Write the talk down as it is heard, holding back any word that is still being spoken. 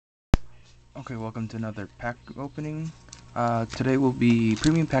Okay, welcome to another pack opening. Today will be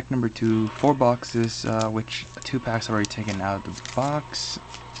premium pack number 2, 4 boxes, which 2 packs are already taken out of the box.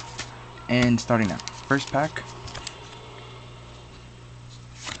 And starting now. First pack.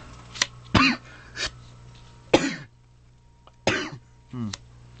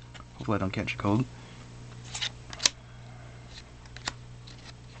 Hopefully I don't catch a cold.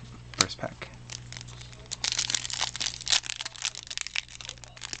 First pack.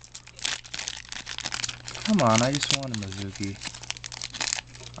 Come on, I just want a Mizuki.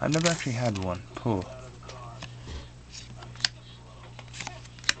 I've never actually had one. Cool.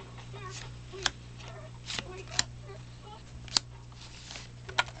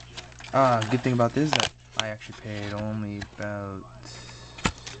 Good thing about this is that I actually paid only about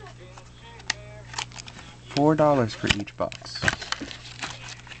 $4 for each box.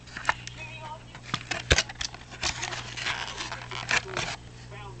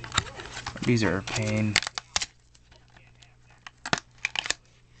 These are a pain.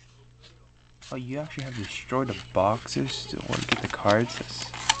 Oh, you actually have to destroy the boxes to get the cards.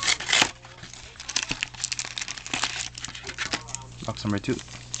 Box number 2.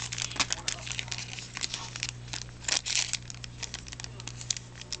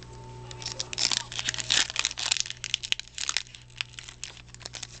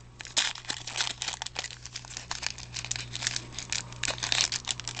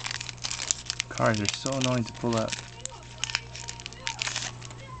 Cards are so annoying to pull out.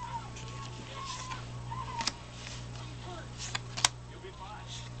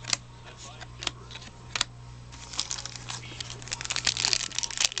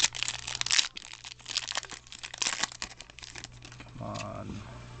 Come on.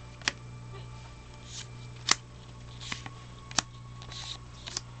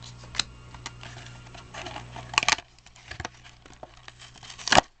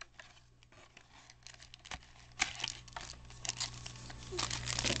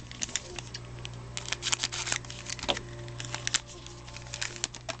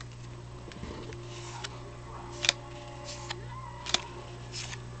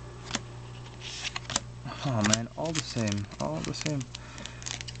 Oh man, all the same, all the same.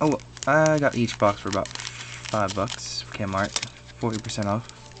 Oh, well, I got each box for about $5 Kmart, 40% off.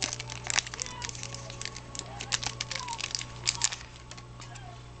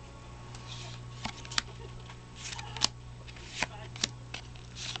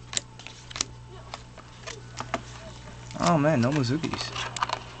 Oh man, no Mizukis.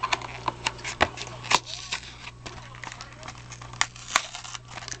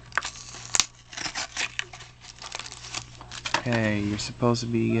 Okay, you're supposed to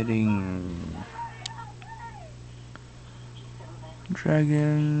be getting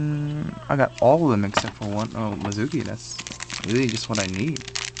Dragon. I got all of them except for one. Oh, Mizuki. That's really just what I need.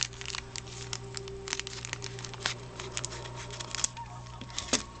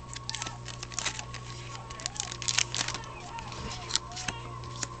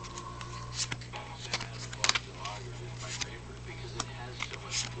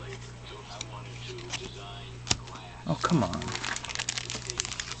 Oh, come on.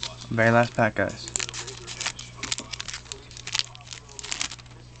 Very last pack, guys.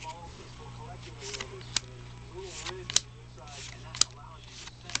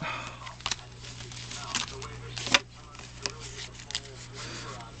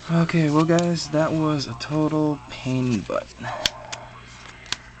 Okay, well guys, that was a total pain butt.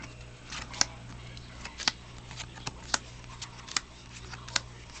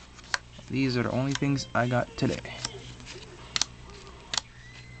 These are the only things I got today.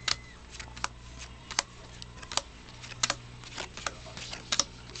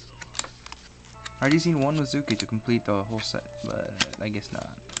 I just need one Mizuki to complete the whole set, but I guess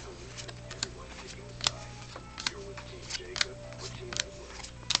not.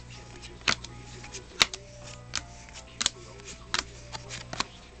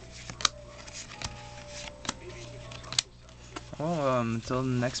 Well, until the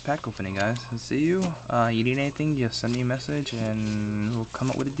next pack opening, guys. I'll see you. You need anything, just send me a message and we'll come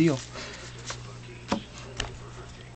up with a deal.